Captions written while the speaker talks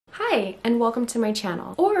Hi, and welcome to my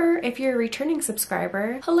channel. Or if you're a returning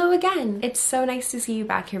subscriber, hello again. It's so nice to see you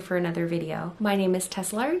back here for another video. My name is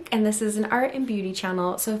Tess Lark, and this is an art and beauty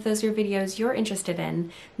channel, so if those are videos you're interested in,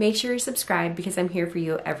 make sure you're subscribed because I'm here for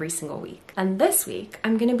you every single week. And this week,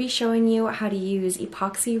 I'm gonna be showing you how to use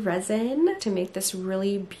epoxy resin to make this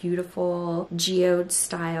really beautiful geode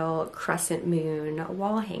style crescent moon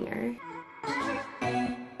wall hanger.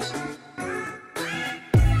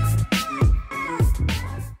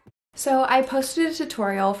 So I posted a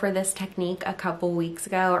tutorial for this technique a couple weeks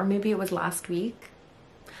ago, or maybe it was last week.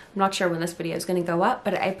 I'm not sure when this video is going to go up,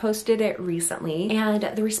 but I posted it recently and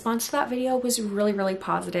the response to that video was really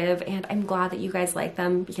positive, and I'm glad that you guys like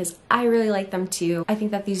them because I really like them too. I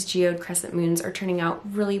think that these geode crescent moons are turning out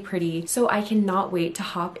really pretty, so I cannot wait to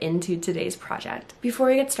hop into today's project. Before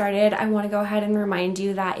we get started, I want to go ahead and remind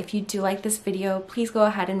you that if you do like this video, please go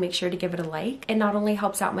ahead and make sure to give it a like. It not only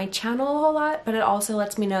helps out my channel a whole lot, but it also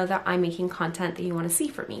lets me know that I'm making content that you want to see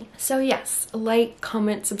from me. So yes, like,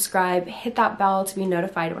 comment, subscribe, hit that bell to be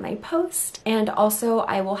notified when I post, and also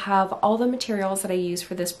I will have all the materials that I use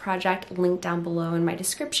for this project linked down below in my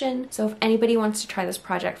description, so if anybody wants to try this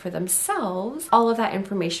project for themselves, all of that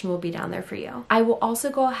information will be down there for you. I will also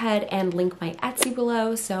go ahead and link my Etsy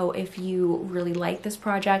below, so if you really like this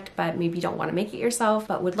project but maybe don't want to make it yourself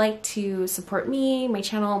but would like to support me, my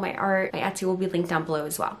channel, my art, my Etsy will be linked down below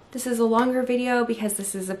as well. This is a longer video because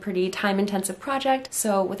this is a pretty time-intensive project,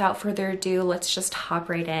 so without further ado, let's just hop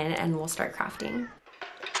right in and we'll start crafting.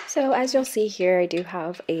 So as you'll see here, I do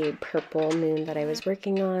have a purple moon that I was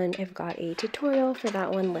working on. I've got a tutorial for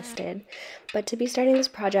that one listed. But to be starting this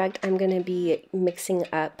project, I'm going to be mixing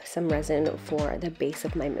up some resin for the base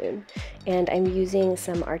of my moon. And I'm using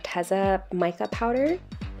some Arteza mica powder.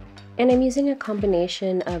 And I'm using a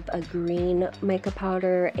combination of a green mica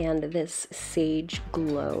powder and this sage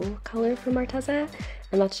glow color from Arteza.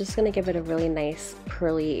 And that's just going to give it a really nice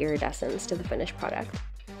pearly iridescence to the finished product.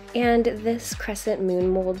 And this crescent moon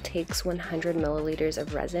mold takes 100 milliliters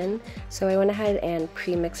of resin, so I went ahead and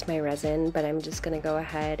pre-mixed my resin, but I'm just going to go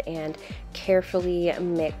ahead and carefully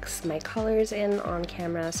mix my colors in on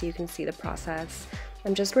camera so you can see the process.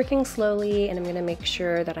 I'm just working slowly, and I'm going to make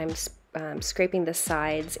sure that I'm scraping the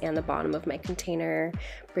sides and the bottom of my container,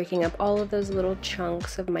 breaking up all of those little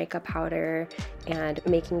chunks of mica powder, and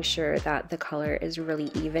making sure that the color is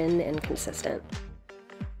really even and consistent.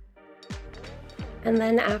 And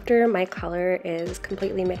then after my color is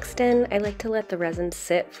completely mixed in, I like to let the resin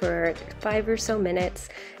sit for 5 or so minutes,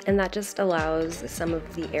 and that just allows some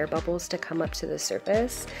of the air bubbles to come up to the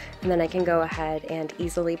surface, and then I can go ahead and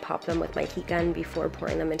easily pop them with my heat gun before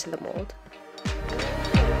pouring them into the mold.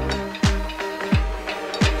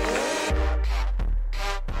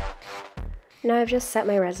 Now I've just set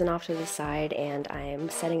my resin off to the side and I'm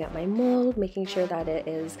setting up my mold, making sure that it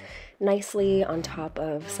is nicely on top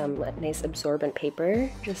of some nice absorbent paper,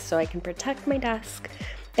 just so I can protect my desk.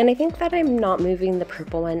 And I think that I'm not moving the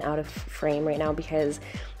purple one out of frame right now because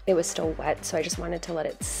it was still wet, so I just wanted to let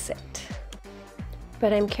it sit.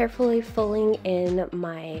 But I'm carefully filling in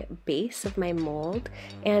my base of my mold,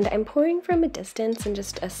 and I'm pouring from a distance in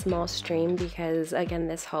just a small stream because, again,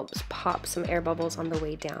 this helps pop some air bubbles on the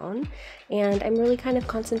way down. And I'm really kind of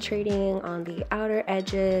concentrating on the outer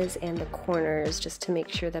edges and the corners just to make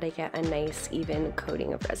sure that I get a nice even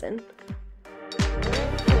coating of resin.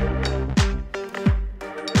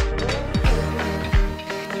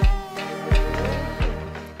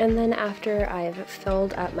 And then after I've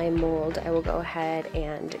filled up my mold, I will go ahead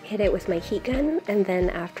and hit it with my heat gun, and then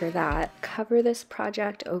after that, cover this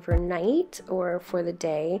project overnight or for the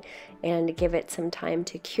day and give it some time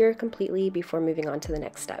to cure completely before moving on to the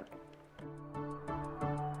next step.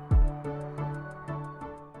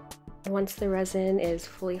 Once the resin is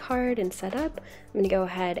fully hard and set up, I'm going to go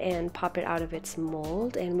ahead and pop it out of its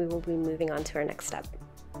mold, and we will be moving on to our next step.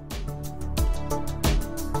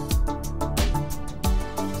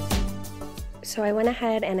 So I went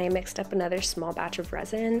ahead and I mixed up another small batch of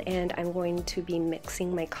resin, and I'm going to be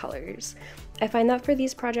mixing my colors. I find that for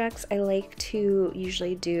these projects, I like to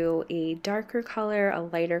usually do a darker color, a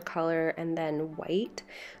lighter color, and then white.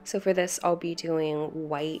 So for this, I'll be doing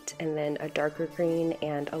white and then a darker green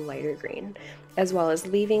and a lighter green, as well as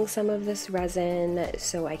leaving some of this resin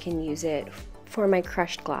so I can use it for my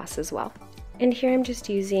crushed glass as well. And here I'm just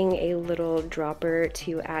using a little dropper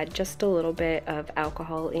to add just a little bit of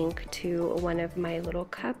alcohol ink to one of my little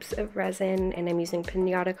cups of resin, and I'm using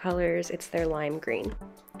Pinata Colors, it's their lime green.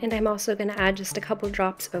 And I'm also going to add just a couple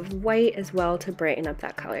drops of white as well to brighten up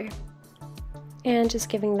that color. And just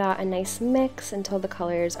giving that a nice mix until the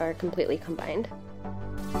colors are completely combined.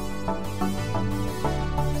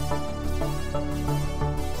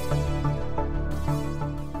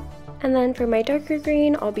 And then for my darker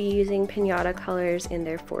green, I'll be using Pinata Colors in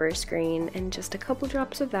their forest green and just a couple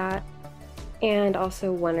drops of that, and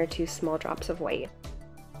also 1 or 2 small drops of white.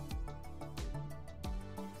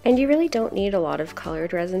 And you really don't need a lot of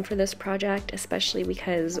colored resin for this project, especially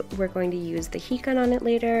because we're going to use the heat gun on it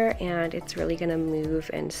later and it's really going to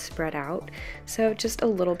move and spread out. So just a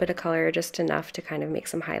little bit of color, just enough to kind of make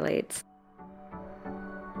some highlights.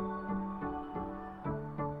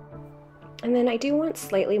 And then I do want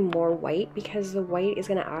slightly more white because the white is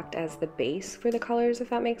going to act as the base for the colors, if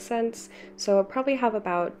that makes sense. So I'll probably have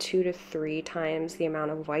about 2 to 3 times the amount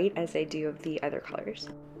of white as I do of the other colors.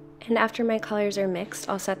 And after my colors are mixed,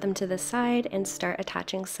 I'll set them to the side and start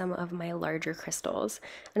attaching some of my larger crystals.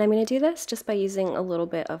 And I'm going to do this just by using a little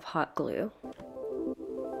bit of hot glue.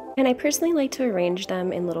 And I personally like to arrange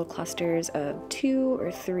them in little clusters of 2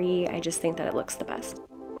 or 3. I just think that it looks the best.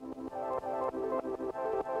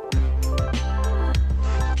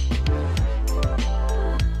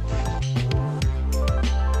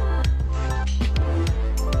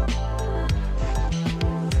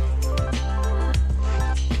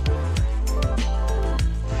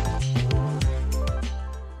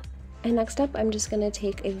 And next up, I'm just going to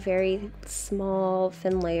take a very small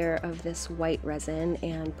thin layer of this white resin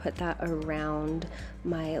and put that around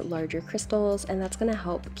my larger crystals, and that's going to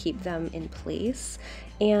help keep them in place.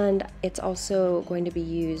 And it's also going to be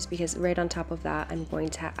used because right on top of that, I'm going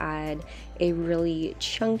to add a really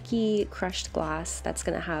chunky crushed glass that's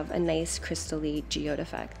going to have a nice crystally geode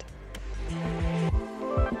effect.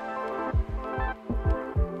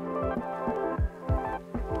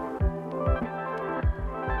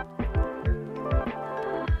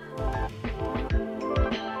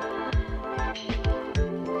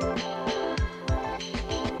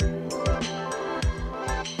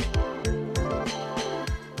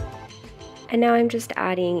 And now I'm just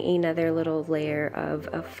adding another little layer of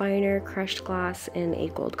a finer crushed glass in a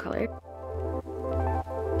gold color.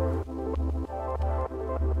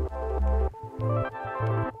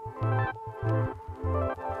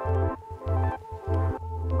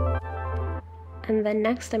 And then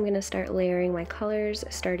next I'm going to start layering my colors,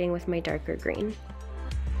 starting with my darker green.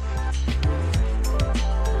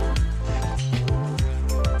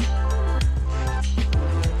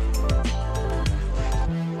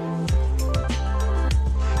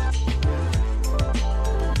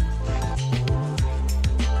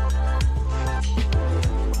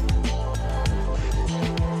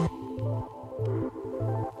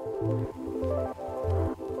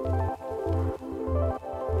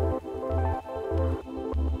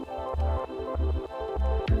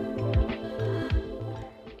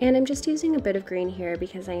 And I'm just using a bit of green here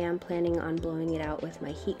because I am planning on blowing it out with my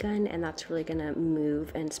heat gun, and that's really gonna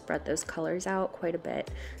move and spread those colors out quite a bit.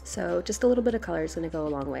 So just a little bit of color is gonna go a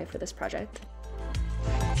long way for this project.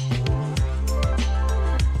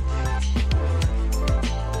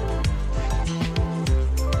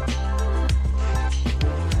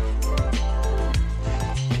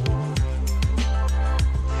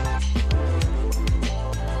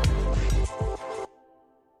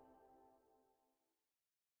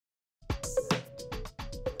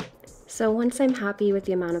 So once I'm happy with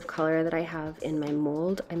the amount of color that I have in my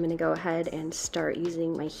mold, I'm going to go ahead and start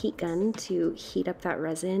using my heat gun to heat up that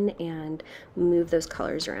resin and move those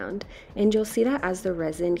colors around. And you'll see that as the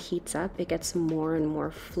resin heats up, it gets more and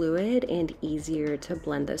more fluid and easier to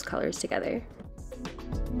blend those colors together.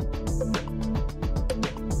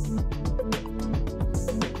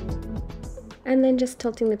 And then just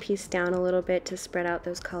tilting the piece down a little bit to spread out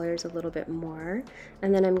those colors a little bit more.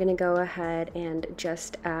 And then I'm going to go ahead and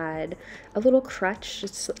just add a little crutch,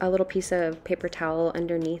 just a little piece of paper towel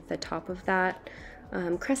underneath the top of that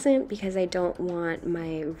crescent, because I don't want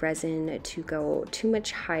my resin to go too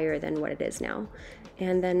much higher than what it is now.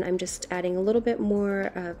 And then I'm just adding a little bit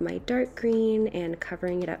more of my dark green and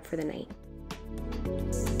covering it up for the night.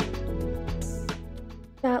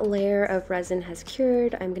 That layer of resin has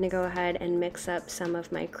cured. I'm going to go ahead and mix up some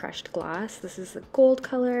of my crushed glass. This is the gold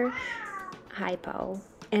color, hypo.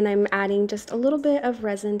 And I'm adding just a little bit of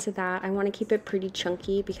resin to that. I want to keep it pretty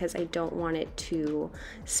chunky because I don't want it to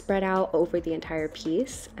spread out over the entire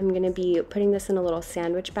piece. I'm going to be putting this in a little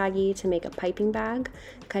sandwich baggie to make a piping bag,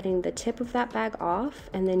 cutting the tip of that bag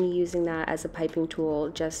off, and then using that as a piping tool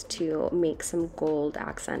just to make some gold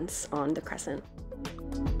accents on the crescent.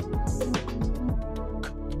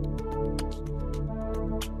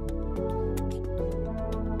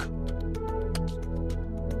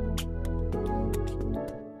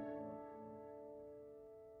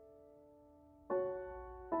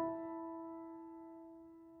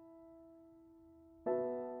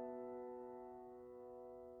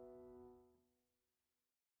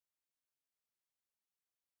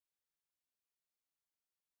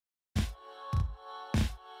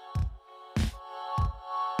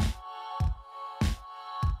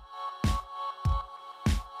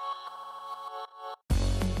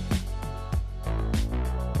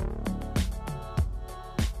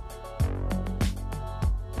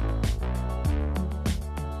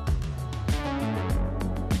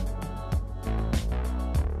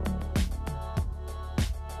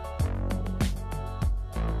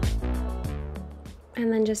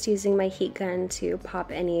 And then just using my heat gun to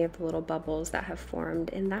pop any of the little bubbles that have formed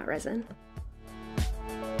in that resin.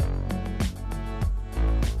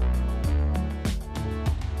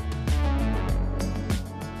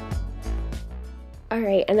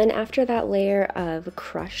 Alright, and then after that layer of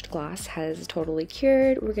crushed glass has totally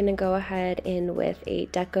cured, we're going to go ahead in with a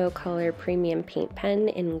Deco Color Premium Paint Pen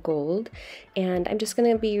in gold, and I'm just going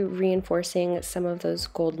to be reinforcing some of those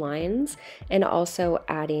gold lines and also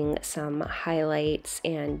adding some highlights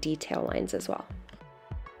and detail lines as well.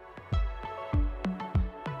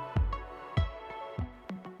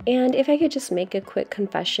 And if I could just make a quick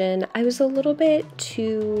confession, I was a little bit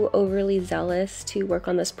too overly zealous to work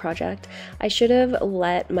on this project. I should have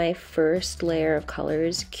let my first layer of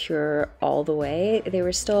colors cure all the way. They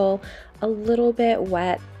were still a little bit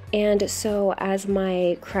wet. And so as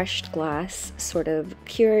my crushed glass sort of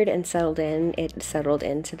cured and settled in, it settled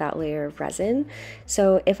into that layer of resin.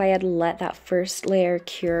 So if I had let that first layer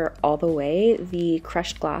cure all the way, the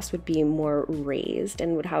crushed glass would be more raised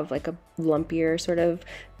and would have like a lumpier sort of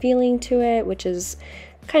feeling to it, which is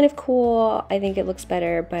kind of cool. I think it looks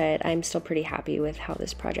better, but I'm still pretty happy with how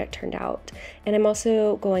this project turned out. And I'm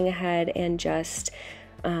also going ahead and just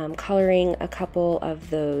coloring a couple of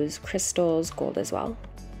those crystals gold as well.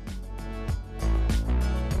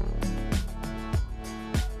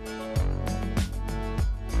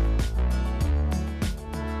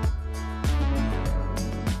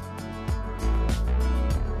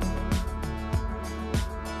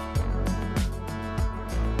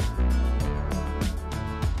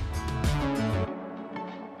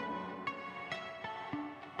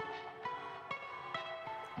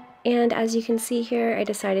 And as you can see here, I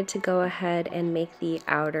decided to go ahead and make the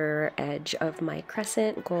outer edge of my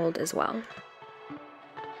crescent gold as well.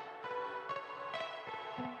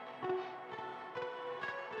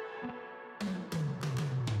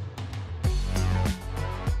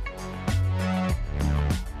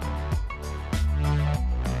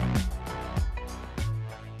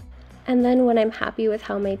 And then when I'm happy with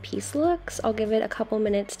how my piece looks, I'll give it a couple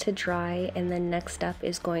minutes to dry, and then next up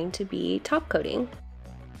is going to be top coating.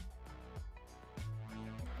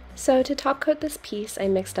 So to top coat this piece, I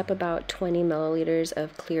mixed up about 20 milliliters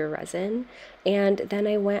of clear resin, and then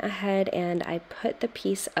I went ahead and I put the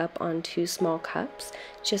piece up on 2 small cups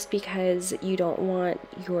just because you don't want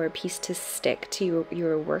your piece to stick to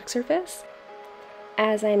your work surface.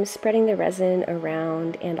 As I'm spreading the resin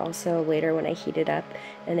around, and also later when I heat it up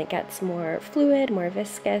and it gets more fluid, more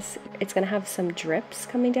viscous, it's going to have some drips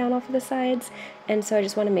coming down off of the sides, and so I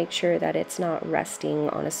just want to make sure that it's not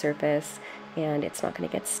resting on a surface and it's not going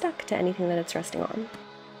to get stuck to anything that it's resting on.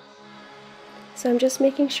 So I'm just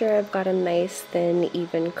making sure I've got a nice thin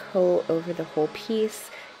even coat over the whole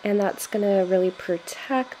piece, and that's going to really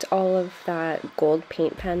protect all of that gold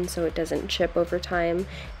paint pen so it doesn't chip over time.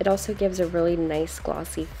 It also gives a really nice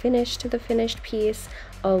glossy finish to the finished piece,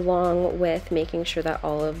 along with making sure that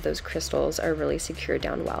all of those crystals are really secured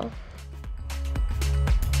down well.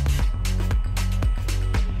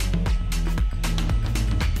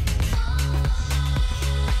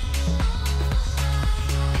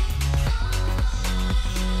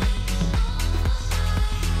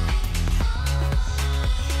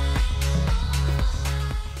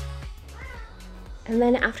 And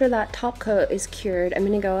then after that top coat is cured, I'm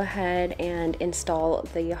going to go ahead and install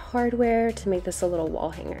the hardware to make this a little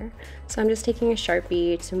wall hanger. So I'm just taking a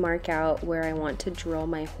Sharpie to mark out where I want to drill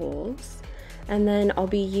my holes. And then I'll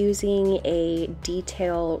be using a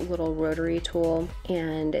detail little rotary tool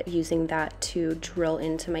and using that to drill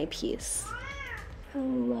into my piece.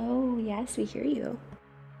 Hello, yes, we hear you.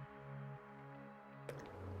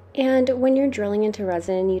 And when you're drilling into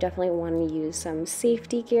resin, you definitely want to use some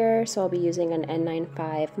safety gear. So I'll be using an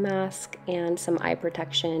N95 mask and some eye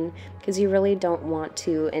protection because you really don't want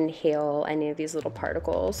to inhale any of these little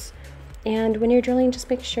particles. And when you're drilling, just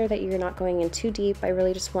make sure that you're not going in too deep. I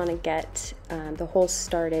really just want to get the hole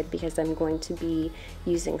started because I'm going to be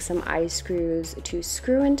using some eye screws to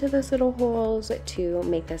screw into those little holes to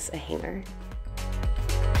make this a hanger.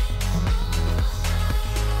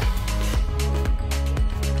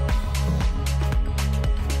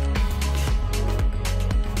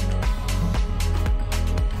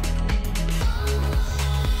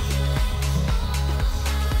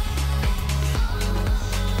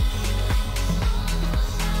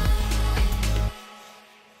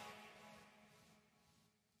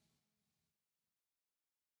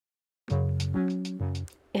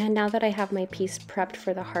 And And now that I have my piece prepped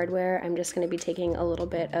for the hardware, I'm just going to be taking a little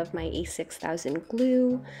bit of my E6000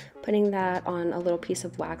 glue, putting that on a little piece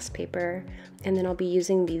of wax paper, and then I'll be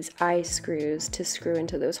using these eye screws to screw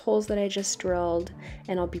into those holes that I just drilled,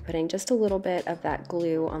 and I'll be putting just a little bit of that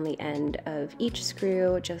glue on the end of each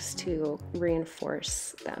screw just to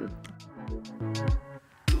reinforce them.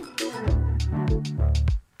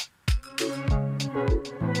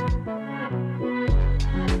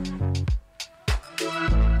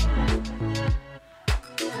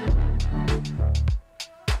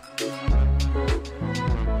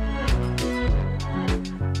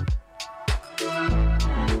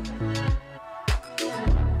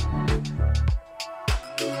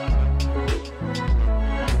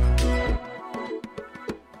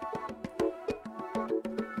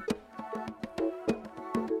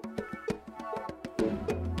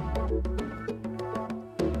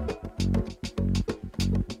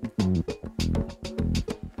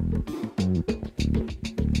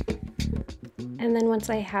 And then once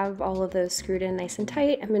I have all of those screwed in nice and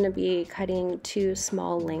tight, I'm going to be cutting 2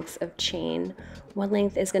 small lengths of chain. One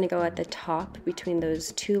length is going to go at the top between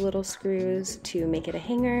those 2 little screws to make it a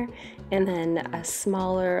hanger, and then a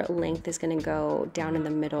smaller length is going to go down in the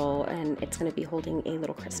middle, and it's going to be holding a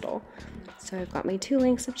little crystal. So I've got my 2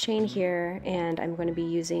 lengths of chain here, and I'm going to be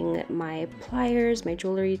using my pliers, my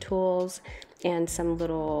jewelry tools, and some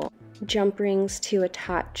little jump rings to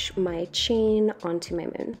attach my chain onto my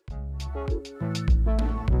moon.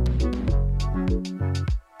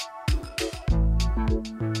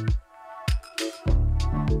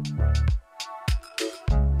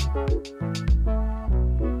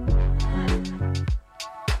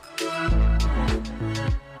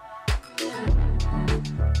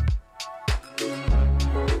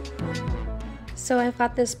 So I've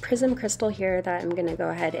got this prism crystal here that I'm gonna go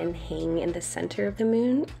ahead and hang in the center of the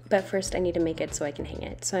moon, but first I need to make it so I can hang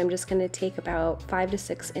it. So I'm just gonna take about 5 to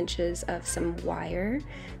 6 inches of some wire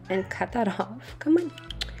and cut that off, come on.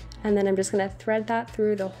 And then I'm just gonna thread that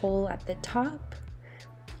through the hole at the top.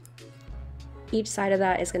 Each side of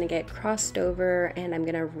that is gonna get crossed over, and I'm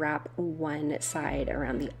gonna wrap one side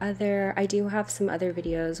around the other. I do have some other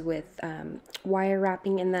videos with wire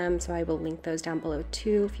wrapping in them, so I will link those down below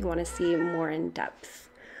too if you wanna see more in depth.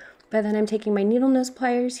 But then I'm taking my needle nose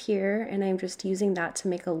pliers here, and I'm just using that to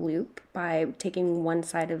make a loop by taking one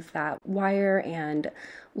side of that wire and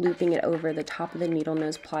looping it over the top of the needle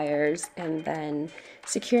nose pliers, and then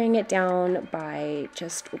securing it down by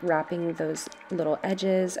just wrapping those little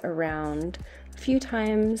edges around a few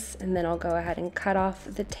times, and then I'll go ahead and cut off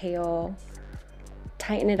the tail,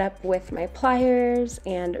 tighten it up with my pliers,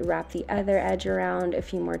 and wrap the other edge around a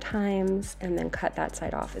few more times, and then cut that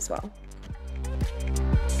side off as well.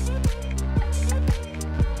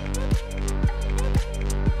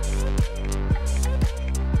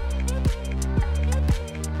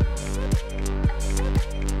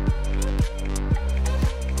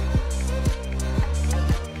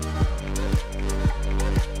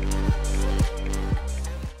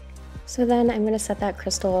 So then I'm going to set that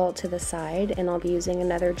crystal to the side, and I'll be using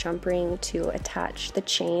another jump ring to attach the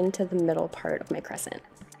chain to the middle part of my crescent.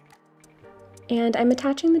 And I'm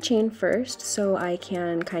attaching the chain first so I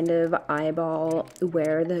can kind of eyeball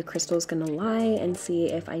where the crystal is going to lie and see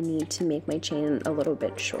if I need to make my chain a little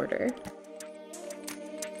bit shorter.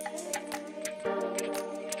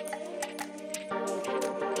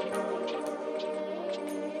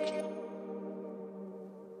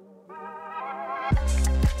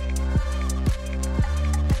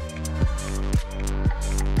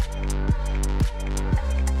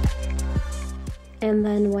 And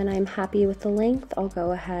then when I'm happy with the length, I'll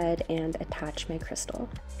go ahead and attach my crystal.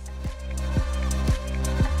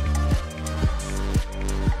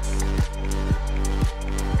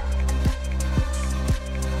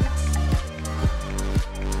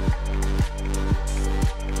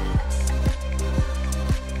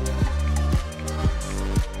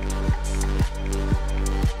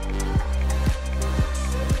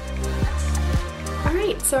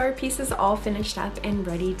 So our piece is all finished up and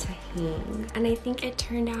ready to hang, and I think it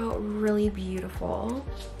turned out really beautiful.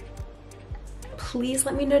 Please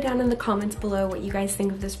let me know down in the comments below what you guys think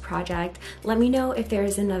of this project. Let me know if there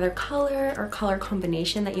is another color or color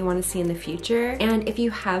combination that you want to see in the future. And if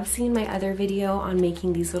you have seen my other video on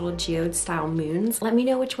making these little geode style moons, let me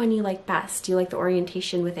know which one you like best. Do you like the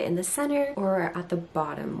orientation with it in the center or at the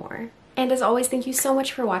bottom more? And as always, thank you so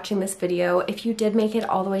much for watching this video. If you did make it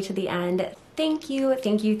all the way to the end, thank you,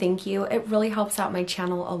 thank you, thank you. It really helps out my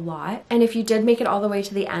channel a lot. And if you did make it all the way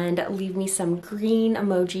to the end, leave me some green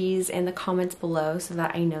emojis in the comments below so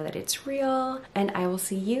that I know that it's real. And I will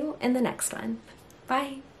see you in the next one.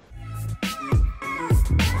 Bye.